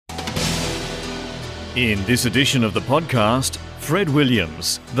In this edition of the podcast, Fred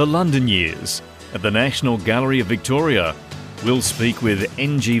Williams, The London Years, at the National Gallery of Victoria. We'll speak with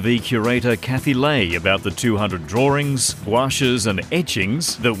NGV curator Kathy Lay about the 200 drawings, gouaches and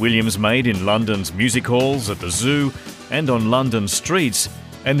etchings that Williams made in London's music halls, at the zoo and on London streets,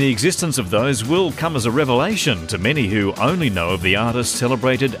 and the existence of those will come as a revelation to many who only know of the artist's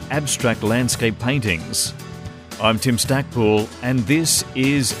celebrated abstract landscape paintings. I'm Tim Stackpool, and this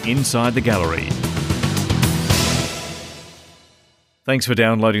is Inside the Gallery. Thanks for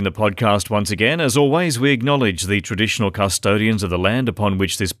downloading the podcast once again. As always, we acknowledge the traditional custodians of the land upon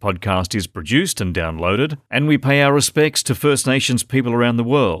which this podcast is produced and downloaded, and we pay our respects to First Nations people around the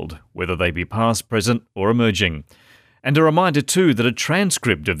world, whether they be past, present or emerging. And a reminder too that a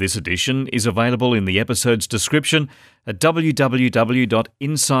transcript of this edition is available in the episode's description at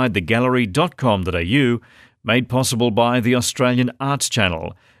www.insidethegallery.com.au, made possible by the Australian Arts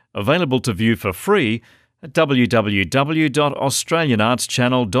Channel, available to view for free at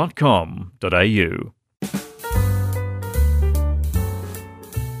www.australianartschannel.com.au.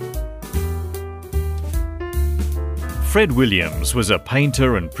 Fred Williams was a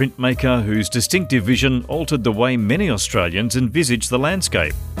painter and printmaker whose distinctive vision altered the way many Australians envisage the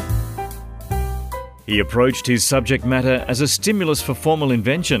landscape. He approached his subject matter as a stimulus for formal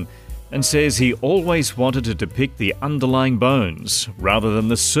invention and says he always wanted to depict the underlying bones rather than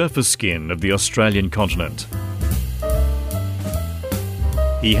the surface skin of the Australian continent.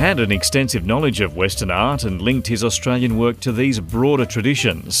 He had an extensive knowledge of Western art and linked his Australian work to these broader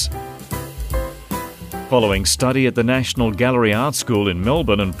traditions. Following study at the National Gallery Art School in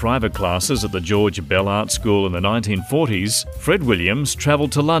Melbourne and private classes at the George Bell Art School in the 1940s, Fred Williams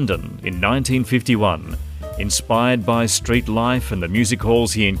travelled to London in 1951. Inspired by street life and the music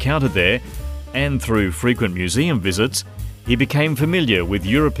halls he encountered there, and through frequent museum visits, he became familiar with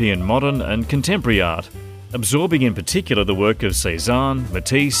European modern and contemporary art, absorbing in particular the work of Cézanne,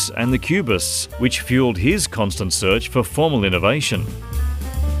 Matisse and the Cubists, which fueled his constant search for formal innovation.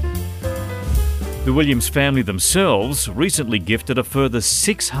 The Williams family themselves recently gifted a further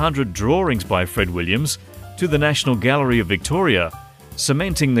 600 drawings by Fred Williams to the National Gallery of Victoria,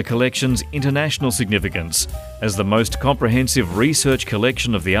 cementing the collection's international significance as the most comprehensive research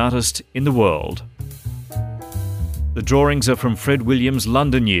collection of the artist in the world. The drawings are from Fred Williams'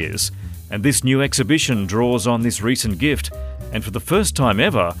 London Years, and this new exhibition draws on this recent gift and for the first time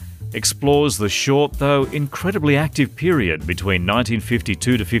ever explores the short though incredibly active period between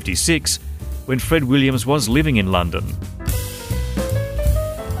 1952 to 56 when Fred Williams was living in London.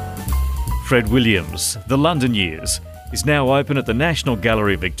 Fred Williams, The London Years, is now open at the National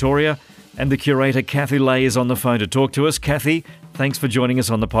Gallery of Victoria, and the curator Kathy Lay is on the phone to talk to us. Kathy, thanks for joining us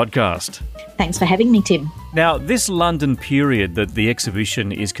on the podcast. Thanks for having me, Tim. Now, this London period that the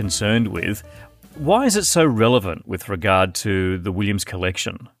exhibition is concerned with, why is it so relevant with regard to the Williams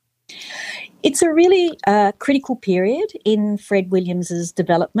collection? It's a really critical period in Fred Williams's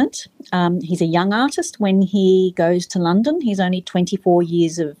development. He's a young artist when he goes to London. He's only 24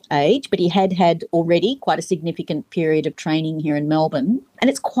 years of age, but he had already quite a significant period of training here in Melbourne. And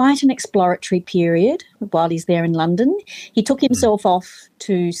it's quite an exploratory period while he's there in London. He took himself off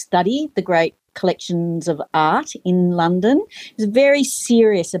to study the great collections of art in London. He was very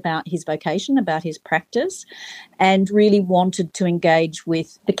serious about his vocation, about his practice, and really wanted to engage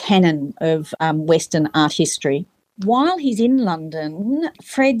with the canon of Western art history. While he's in London,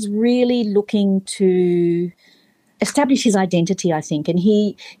 Fred's really looking to establish his identity, I think, and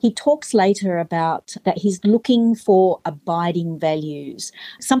he talks later about that he's looking for abiding values,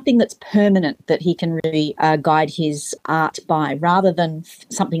 something that's permanent that he can really guide his art by, rather than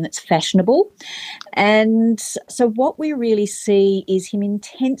something that's fashionable. And so what we really see is him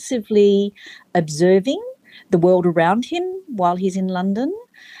intensively observing the world around him while he's in London,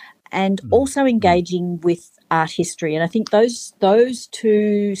 and also engaging with art history. And I think those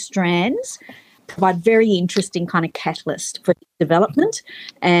two strands provide very interesting kind of catalyst for his development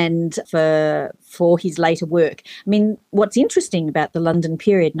and for his later work. I mean, what's interesting about the London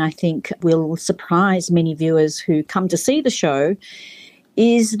period, and I think will surprise many viewers who come to see the show,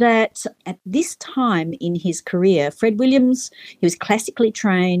 is that at this time in his career, Fred Williams, he was classically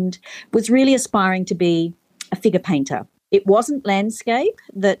trained, was really aspiring to be a figure painter. It wasn't landscape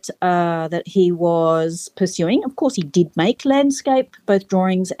that he was pursuing. Of course, he did make landscape, both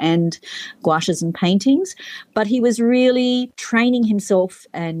drawings and gouaches and paintings, but he was really training himself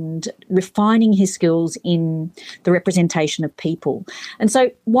and refining his skills in the representation of people. And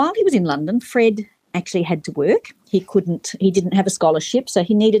so while he was in London, Fred actually had to work. He didn't have a scholarship, so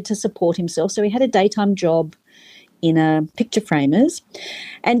he needed to support himself. So he had a daytime job inner picture framers.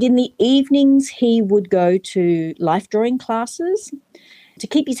 And in the evenings, he would go to life drawing classes to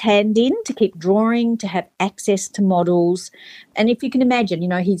keep his hand in, to keep drawing, to have access to models. And if you can imagine,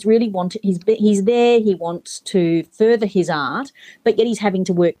 he's there, he wants to further his art, but yet he's having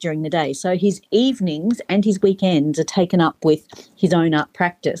to work during the day. So his evenings and his weekends are taken up with his own art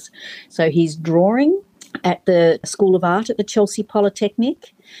practice. So he's drawing at the School of Art at the Chelsea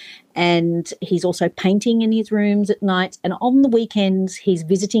Polytechnic, and he's also painting in his rooms at night. And on the weekends, he's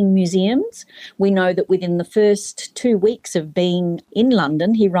visiting museums. We know that within the first 2 weeks of being in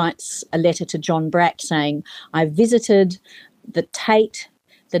London, he writes a letter to John Brack saying, I visited the Tate,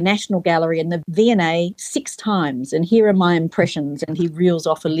 the National Gallery and the V&A 6 times, and here are my impressions. And he reels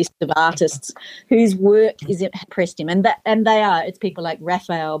off a list of artists whose work has impressed him. And it's people like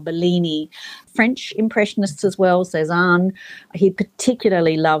Raphael, Bellini, French Impressionists as well, Cézanne. He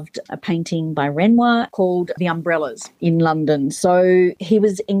particularly loved a painting by Renoir called The Umbrellas in London. So he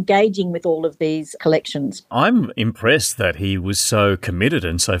was engaging with all of these collections. I'm impressed that he was so committed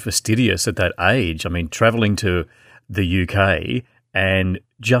and so fastidious at that age. I mean, travelling to the UK and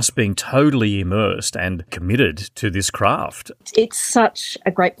just being totally immersed and committed to this craft. It's such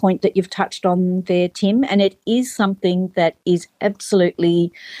a great point that you've touched on there, Tim, and it is something that is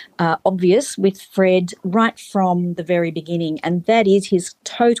absolutely obvious with Fred right from the very beginning, and that is his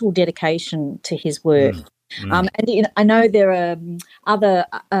total dedication to his work. And I know there are other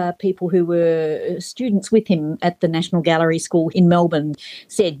people who were students with him at the National Gallery School in Melbourne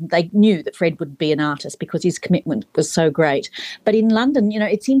said they knew that Fred would be an artist because his commitment was so great. But in London,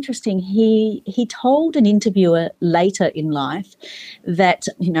 it's interesting, he told an interviewer later in life that,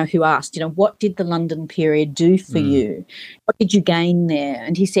 who asked, what did the London period do for you? What did you gain there?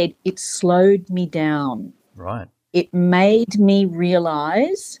 And he said, it slowed me down. Right. It made me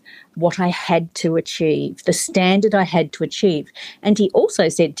realise what I had to achieve, the standard I had to achieve. And he also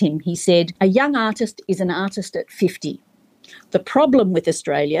said, Tim, a young artist is an artist at 50. The problem with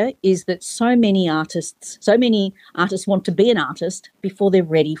Australia is that so many artists want to be an artist before they're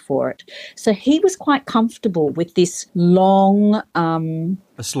ready for it. So he was quite comfortable with this long...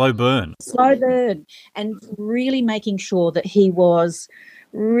 a slow burn. And really making sure that he was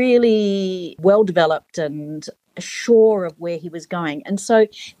really well developed and sure of where he was going. And so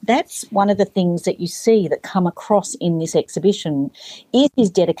that's one of the things that you see that come across in this exhibition is his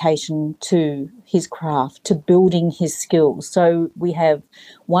dedication to his craft, to building his skills. So we have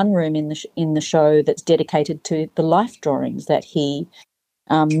one room in the show that's dedicated to the life drawings that he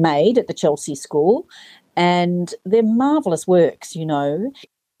made at the Chelsea School, and they're marvellous works,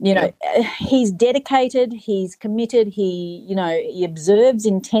 he's dedicated, he's committed, he observes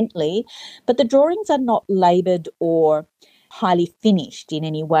intently, but the drawings are not laboured or highly finished in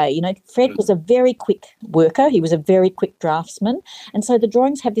any way. Fred was a very quick worker. He was a very quick draftsman. And so the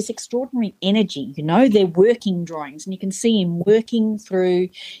drawings have this extraordinary energy, they're working drawings, and you can see him working through.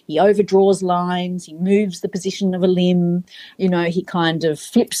 He overdraws lines, he moves the position of a limb, he kind of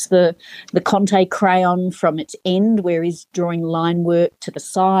flips the Conte crayon from its end where he's drawing line work to the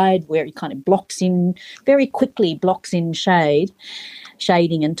side, where he kind of very quickly blocks in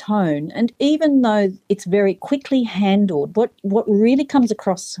shading and tone. And even though it's very quickly handled, what really comes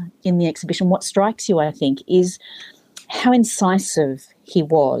across in the exhibition, what strikes you, I think, is how incisive he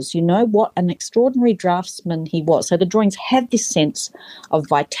was. What an extraordinary draftsman he was. So the drawings have this sense of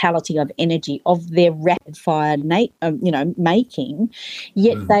vitality, of energy, of their rapid-fire, making,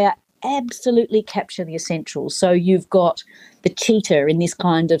 yet they are absolutely capture the essentials. So you've got the cheetah in this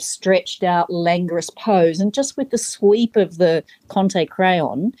kind of stretched out, languorous pose, and just with the sweep of the Conte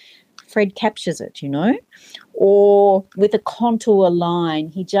crayon, Fred captures it, Or with a contour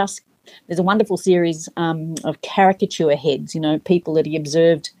line, there's a wonderful series of caricature heads, people that he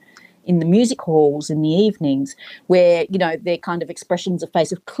observed in the music halls in the evenings where, their kind of expressions of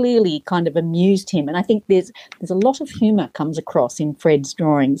face have clearly kind of amused him. And I think there's a lot of humour comes across in Fred's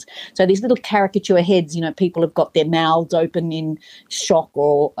drawings. So these little caricature heads, people have got their mouths open in shock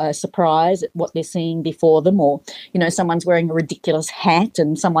or surprise at what they're seeing before them, or, someone's wearing a ridiculous hat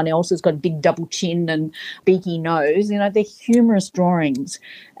and someone else has got a big double chin and beaky nose. They're humorous drawings.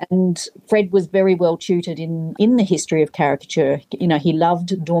 And Fred was very well tutored in the history of caricature. He loved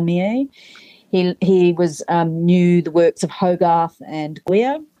Daumier. He knew the works of Hogarth and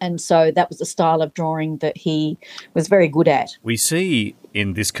Goya, and so that was the style of drawing that he was very good at. We see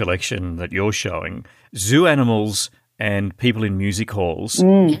in this collection that you're showing zoo animals and people in music halls.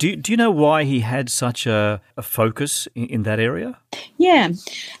 Do you know why he had such a focus in that area? Yeah.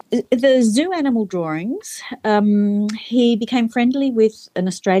 The zoo animal drawings, he became friendly with an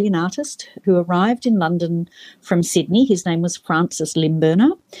Australian artist who arrived in London from Sydney. His name was Francis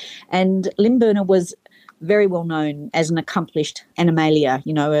Limburner. And Limburner was very well known as an accomplished animalia,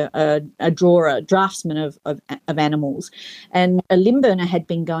 a drawer, a draftsman of animals. And Limburner had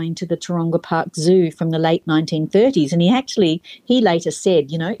been going to the Taronga Park Zoo from the late 1930s. And he later said,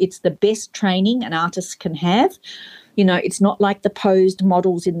 it's the best training an artist can have. It's not like the posed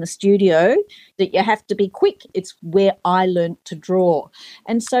models in the studio that you have to be quick. It's where I learnt to draw.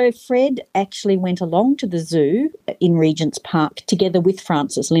 And so Fred actually went along to the zoo in Regent's Park together with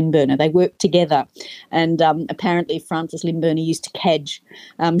Francis Limburner. They worked together. And apparently Francis Limburner used to cadge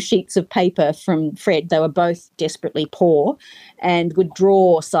sheets of paper from Fred. They were both desperately poor and would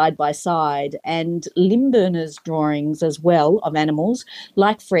draw side by side. And Limburner's drawings as well of animals,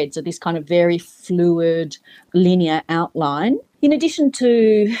 like Fred's, are this kind of very fluid, linear outline. In addition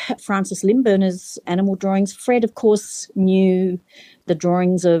to Francis Limburner's animal drawings, Fred, of course, knew the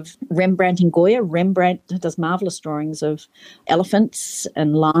drawings of Rembrandt and Goya. Rembrandt does marvellous drawings of elephants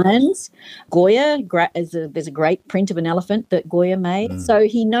and lions. Goya, there's a great print of an elephant that Goya made. So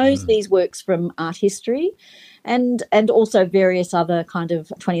he knows these works from art history. And also various other kind of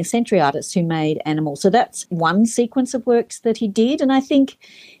 20th century artists who made animals. So that's one sequence of works that he did. And I think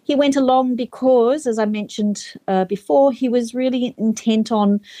he went along because, as I mentioned before, he was really intent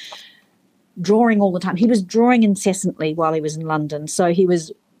on drawing all the time. He was drawing incessantly while he was in London. So he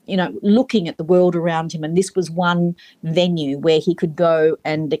was, looking at the world around him, and this was one venue where he could go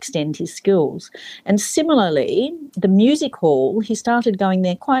and extend his skills. And similarly, the music hall, he started going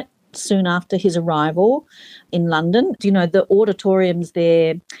there quite soon after his arrival in London. The auditoriums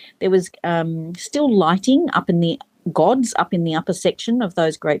there was still lighting up in the gods, up in the upper section of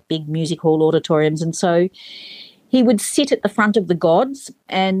those great big music hall auditoriums. And so he would sit at the front of the gods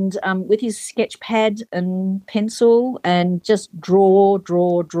and with his sketch pad and pencil and just draw,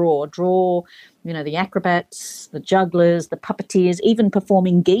 the acrobats, the jugglers, the puppeteers, even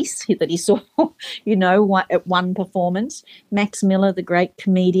performing geese that he saw, at one performance, Max Miller, the great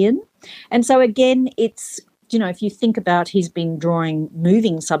comedian. And so again, it's, if you think about he's been drawing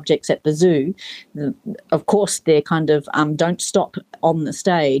moving subjects at the zoo, of course they're kind of don't stop on the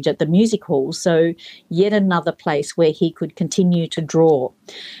stage at the music hall. So yet another place where he could continue to draw.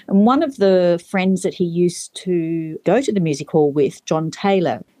 And one of the friends that he used to go to the music hall with, John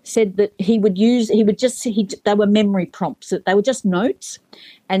Taylor, said that they were memory prompts, that they were just notes,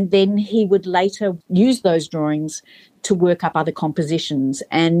 and then he would later use those drawings to work up other compositions.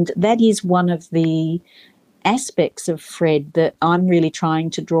 And that is one of the aspects of Fred that I'm really trying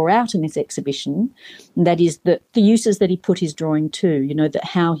to draw out in this exhibition. And that is the uses that he put his drawing to, that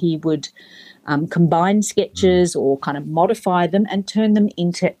how he would combine sketches or kind of modify them and turn them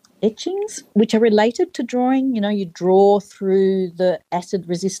into etchings, which are related to drawing. You draw through the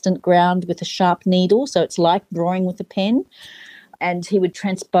acid-resistant ground with a sharp needle, so it's like drawing with a pen. And he would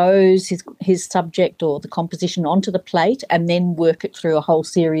transpose his subject or the composition onto the plate and then work it through a whole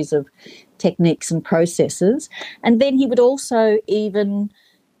series of techniques and processes. And then he would also even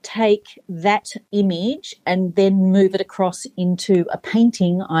take that image and then move it across into a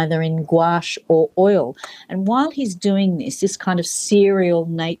painting, either in gouache or oil. And while he's doing this kind of serial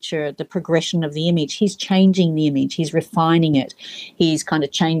nature, the progression of the image, he's changing the image, he's refining it, he's kind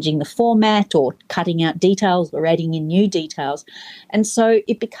of changing the format or cutting out details or adding in new details. And so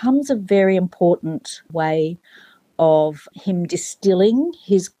it becomes a very important way of him distilling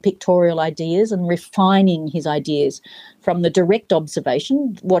his pictorial ideas and refining his ideas from the direct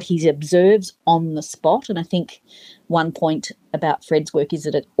observation, what he observes on the spot. And I think one point about Fred's work is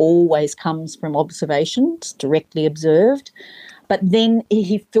that it always comes from observation, it's directly observed. But then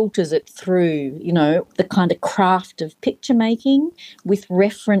he filters it through, the kind of craft of picture making with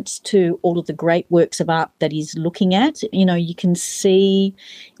reference to all of the great works of art that he's looking at. You can see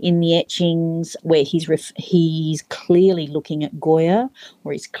in the etchings where he's clearly looking at Goya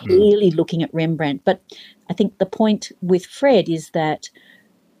or he's clearly looking at Rembrandt. But I think the point with Fred is that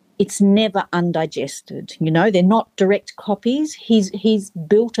it's never undigested. They're not direct copies. He's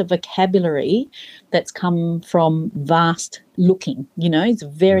built a vocabulary that's come from vast looking. He's a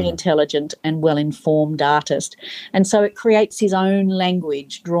very intelligent and well-informed artist. And so it creates his own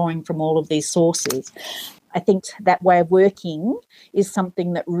language, drawing from all of these sources. I think that way of working is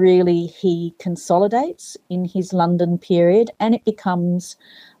something that really he consolidates in his London period, and it becomes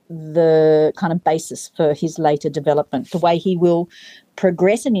the kind of basis for his later development, the way he will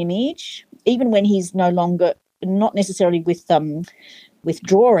progress an image, even when he's no longer not necessarily with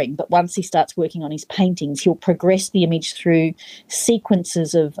drawing, but once he starts working on his paintings, he'll progress the image through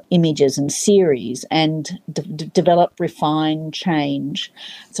sequences of images and series and develop, refine, change.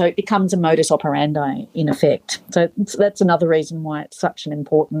 So it becomes a modus operandi in effect. So that's another reason why it's such an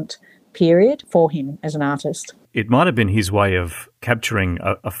important period for him as an artist. It might have been his way of capturing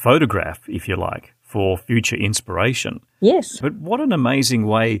a photograph, if you like, for future inspiration. Yes. But what an amazing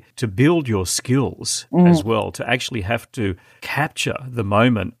way to build your skills as well, to actually have to capture the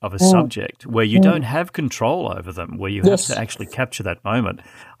moment of a subject where you don't have control over them, where you have to actually capture that moment.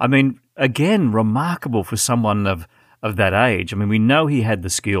 I mean, again, remarkable for someone of that age. I mean, we know he had the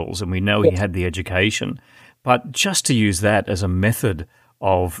skills and we know he had the education, but just to use that as a method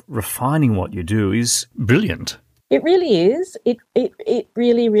of refining what you do is brilliant. It really is. It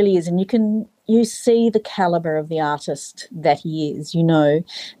really, really is. And you see the calibre of the artist that he is. You know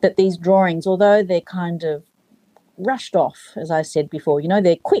that these drawings, although they're kind of rushed off, as I said before,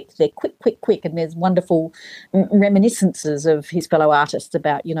 they're quick, and there's wonderful reminiscences of his fellow artists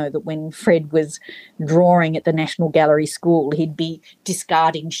about, that when Fred was drawing at the National Gallery School, he'd be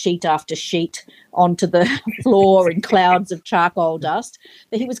discarding sheet after sheet onto the floor in clouds of charcoal dust.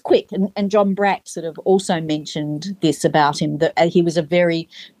 But he was quick, and John Bratt sort of also mentioned this about him, that he was a very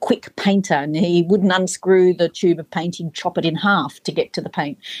quick painter, and he wouldn't unscrew the tube of paint, he'd chop it in half to get to the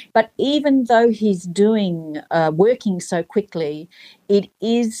paint. But even though he's working so quickly, it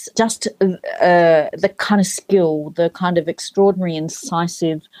is just the kind of skill, the kind of extraordinary,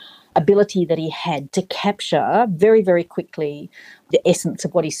 incisive ability that he had to capture very, very quickly the essence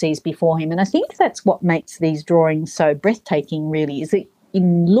of what he sees before him. And I think that's what makes these drawings so breathtaking, really, is that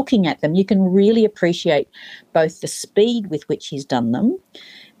in looking at them, you can really appreciate both the speed with which he's done them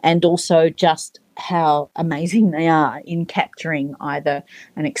and also just how amazing they are in capturing either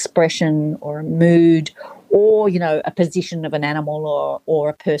an expression or a mood or, a position of an animal or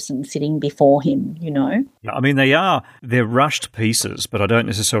a person sitting before him, Yeah, I mean, they're rushed pieces, but I don't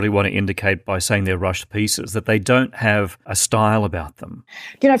necessarily want to indicate by saying they're rushed pieces that they don't have a style about them.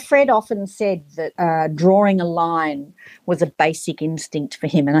 Fred often said that drawing a line was a basic instinct for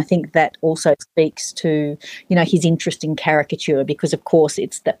him. And I think that also speaks to, his interest in caricature, because, of course,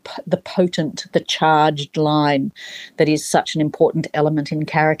 it's the potent, the charged line that is such an important element in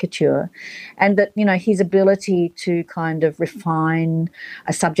caricature. And that, his ability to kind of refine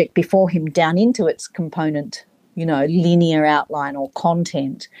a subject before him down into its component, linear outline or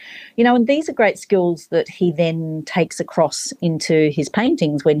content, and these are great skills that he then takes across into his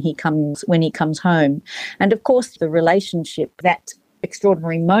paintings when he comes home. And of course, the relationship, that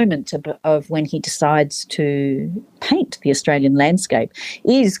extraordinary moment of when he decides to paint the Australian landscape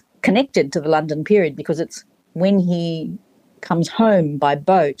is connected to the London period, because it's when he comes home by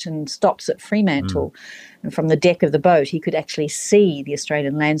boat and stops at Fremantle. And from the deck of the boat, he could actually see the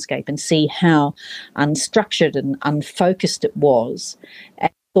Australian landscape and see how unstructured and unfocused it was.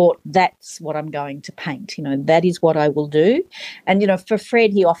 And thought, that's what I'm going to paint. That is what I will do. And, for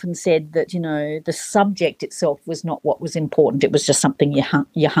Fred, he often said that, the subject itself was not what was important. It was just something you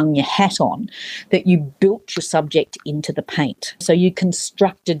hung your hat on, that you built your subject into the paint. So you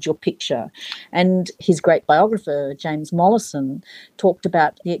constructed your picture. And his great biographer, James Mollison, talked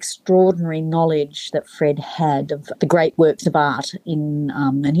about the extraordinary knowledge that Fred had of the great works of art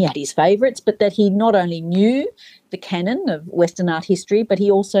and he had his favourites, but that he not only knew the canon of Western art history, but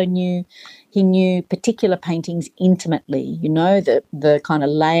he also knew particular paintings intimately, the kind of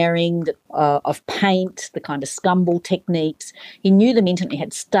layering of paint, the kind of scumble techniques. He knew them intimately,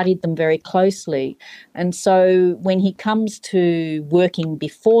 had studied them very closely. And so when he comes to working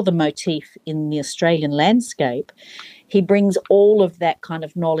before the motif in the Australian landscape, he brings all of that kind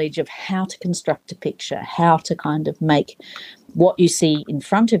of knowledge of how to construct a picture, how to kind of make what you see in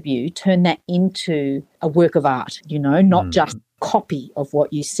front of you, turn that into a work of art, not just copy of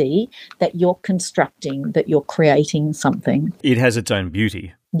what you see, that you're constructing, that you're creating something. It has its own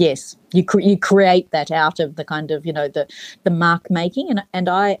beauty. Yes, you create that out of the kind of, the mark making. And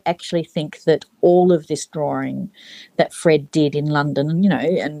I actually think that all of this drawing that Fred did in London,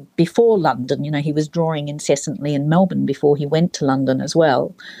 and before London, he was drawing incessantly in Melbourne before he went to London as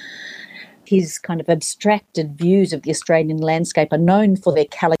well. His kind of abstracted views of the Australian landscape are known for their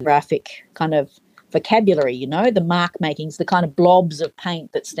calligraphic kind of vocabulary, the mark makings, the kind of blobs of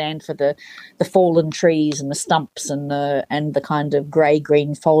paint that stand for the fallen trees and the stumps and the kind of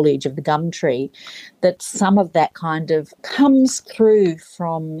grey-green foliage of the gum tree, that some of that kind of comes through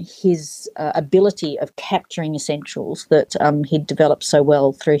from his ability of capturing essentials that he'd developed so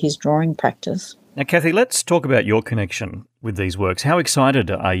well through his drawing practice. Now, Kathy, let's talk about your connection with these works. How excited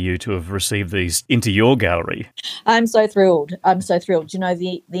are you to have received these into your gallery? I'm so thrilled. I'm so thrilled. You know,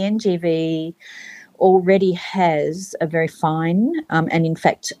 the NGV already has a very fine and, in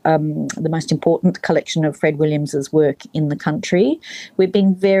fact, the most important collection of Fred Williams's work in the country. We've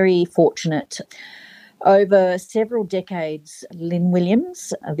been very fortunate. Over several decades, Lynn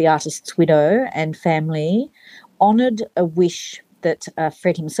Williams, the artist's widow, and family honoured a wish that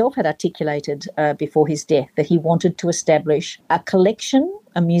Fred himself had articulated before his death, that he wanted to establish a collection,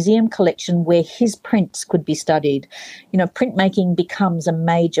 a museum collection where his prints could be studied. You know, printmaking becomes a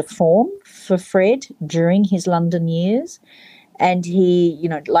major form for Fred during his London years. And he, you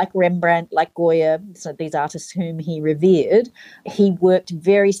know, like Rembrandt, like Goya, so these artists whom he revered, he worked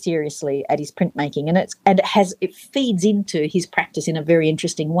very seriously at his printmaking, and it feeds into his practice in a very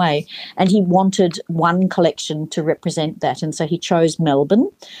interesting way. And he wanted one collection to represent that, and so he chose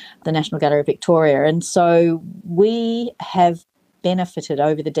Melbourne, the National Gallery of Victoria. And so we have benefited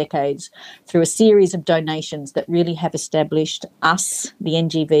over the decades through a series of donations that really have established us, the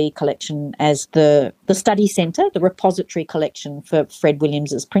NGV collection, as the study centre, the repository collection for Fred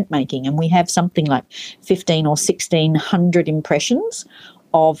Williams's printmaking. And we have something like 15 or 1,600 impressions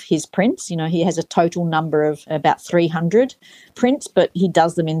of his prints. You know, he has a total number of about 300 prints, but he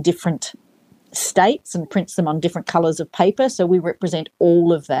does them in different states and prints them on different colours of paper. So we represent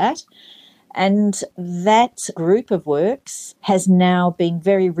all of that. And that group of works has now been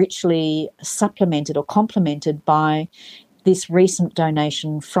very richly supplemented or complemented by this recent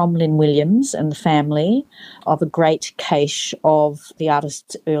donation from Lynn Williams and the family of a great cache of the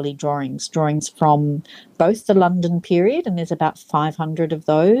artist's early drawings from both the London period, and there's about 500 of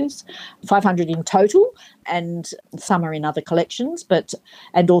those, 500 in total, and some are in other collections,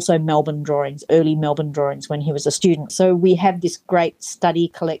 and also Melbourne drawings, early Melbourne drawings when he was a student. So we have this great study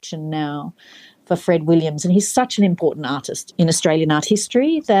collection now for Fred Williams, and he's such an important artist in Australian art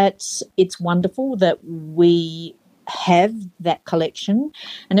history that it's wonderful that we have that collection,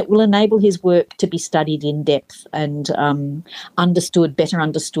 and it will enable his work to be studied in depth and better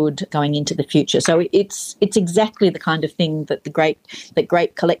understood going into the future. So it's exactly the kind of thing that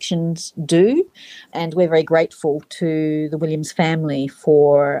great collections do, and we're very grateful to the Williams family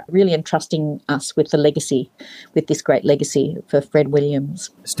for really entrusting us with this great legacy for Fred Williams.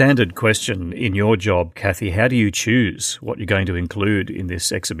 Standard question in your job, Kathy, how do you choose what you're going to include in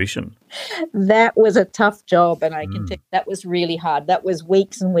this exhibition? That was a tough job, and I can tell you that was really hard. That was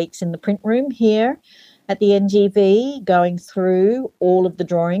weeks and weeks in the print room here at the NGV, going through all of the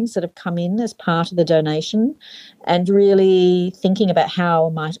drawings that have come in as part of the donation and really thinking about how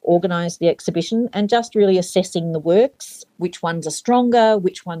I might organise the exhibition and just really assessing the works, which ones are stronger,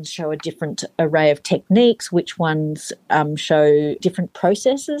 which ones show a different array of techniques, which ones show different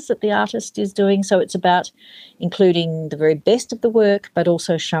processes that the artist is doing. So it's about including the very best of the work, but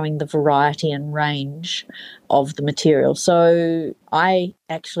also showing the variety and range of the material. So I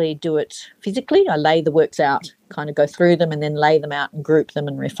actually do it physically. I lay the works out, kind of go through them and then lay them out and group them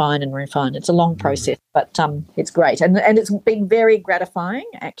and refine and refine. It's a long process, but it's great. And it's been very gratifying,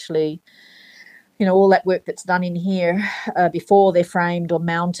 actually, you know, all that work that's done in here before they're framed or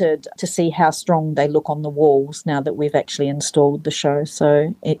mounted, to see how strong they look on the walls now that we've actually installed the show.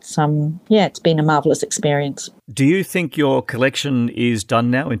 So it's been a marvellous experience. Do you think your collection is done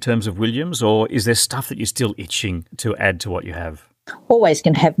now in terms of Williams, or is there stuff that you're still itching to add to what you have? Always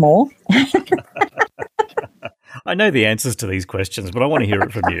can have more. I know the answers to these questions, but I want to hear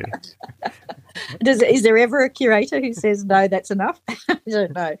it from you. Is there ever a curator who says, no, that's enough? I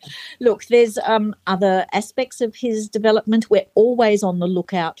don't know. Look, there's other aspects of his development. We're always on the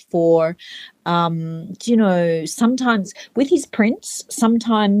lookout for, sometimes with his prints,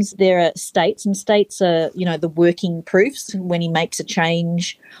 sometimes there are states, and states are, the working proofs. When he makes a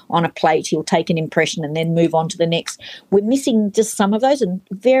change on a plate, he'll take an impression and then move on to the next. We're missing just some of those, and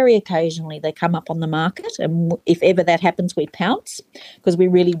very occasionally they come up on the market. And if ever that happens, we pounce, because we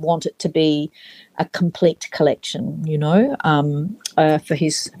really want it to be a complete collection, for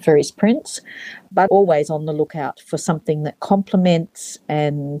his prints, but always on the lookout for something that complements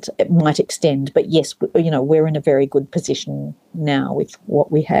and it might extend. But yes, we're in a very good position now with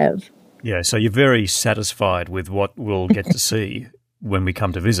what we have. Yeah, so you're very satisfied with what we'll get to see when we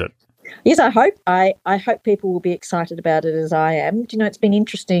come to visit. Yes, I hope. I hope people will be excited about it as I am. It's been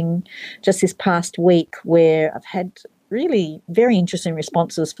interesting just this past week where I've had really very interesting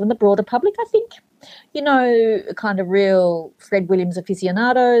responses from the broader public, I think. Kind of real Fred Williams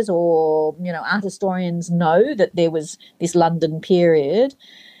aficionados or, art historians know that there was this London period.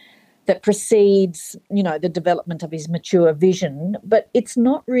 that precedes, the development of his mature vision, but it's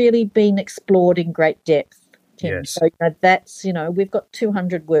not really been explored in great depth, Tim. Yes. So that's, we've got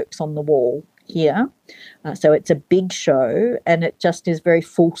 200 works on the wall here. So it's a big show, and it just is very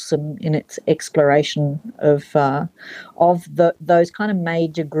fulsome in its exploration of those kind of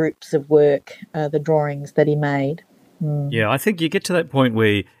major groups of work, the drawings that he made. Yeah, I think you get to that point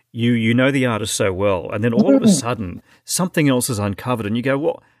where you know the artist so well, and then all of a sudden something else is uncovered, and you go,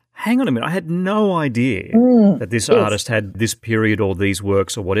 well, hang on a minute, I had no idea that this artist had this period or these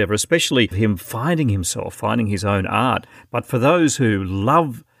works or whatever, especially him finding his own art. But for those who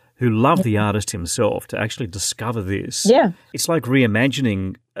love the artist himself, to actually discover this, it's like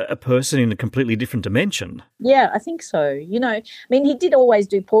reimagining a person in a completely different dimension. Yeah, I think so. He did always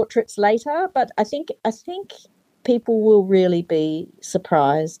do portraits later, but I think people will really be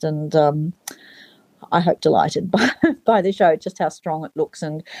surprised and I hope delighted by the show, just how strong it looks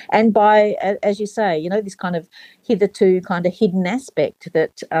and by, as you say, this kind of hitherto kind of hidden aspect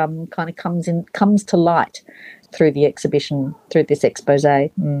that kind of comes to light through the exhibition, through this expose.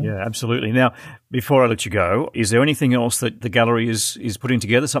 Yeah, absolutely. Now, before I let you go, is there anything else that the gallery is putting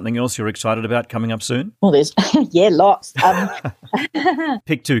together, something else you're excited about coming up soon? Well, there's, lots.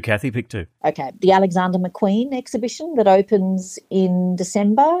 Pick two, Kathy, pick two. Okay. The Alexander McQueen exhibition that opens in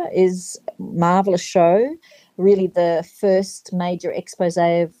December is a marvellous show. Really the first major expose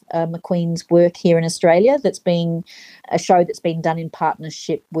of McQueen's work here in Australia. That's been a show that's been done in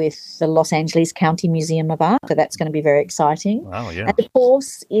partnership with the Los Angeles County Museum of Art. So that's going to be very exciting. Wow, yeah. And of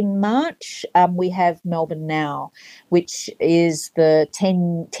course, in March, we have Melbourne Now, which is the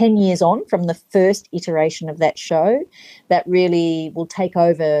 10 years on from the first iteration of that show. That really will take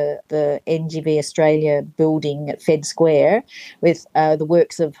over the NGV Australia building at Fed Square with the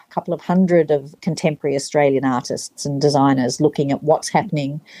works of a couple of hundred of contemporary Australian artists and designers looking at what's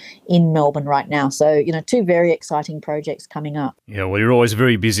happening in Melbourne right now. So, two very exciting projects coming up. Yeah, well, you're always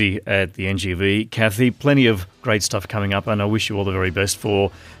very busy at the NGV. Kathy, plenty of great stuff coming up, and I wish you all the very best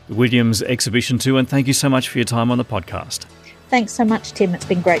for the Williams exhibition too, and thank you so much for your time on the podcast. Thanks so much, Tim. It's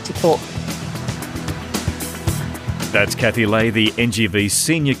been great to talk. That's Kathy Lay, the NGV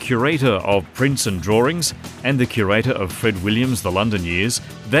Senior Curator of Prints and Drawings and the Curator of Fred Williams, The London Years.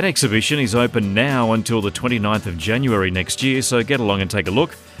 That exhibition is open now until the 29th of January next year, so get along and take a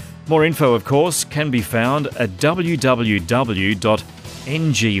look. More info, of course, can be found at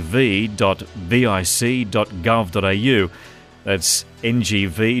www.ngv.vic.gov.au. That's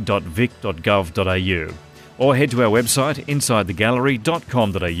ngv.vic.gov.au. Or head to our website,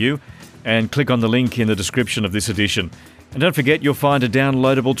 insidethegallery.com.au, and click on the link in the description of this edition. And don't forget, you'll find a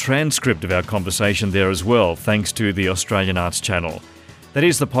downloadable transcript of our conversation there as well, thanks to the Australian Arts Channel. That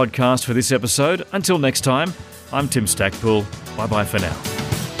is the podcast for this episode. Until next time, I'm Tim Stackpool. Bye-bye for now.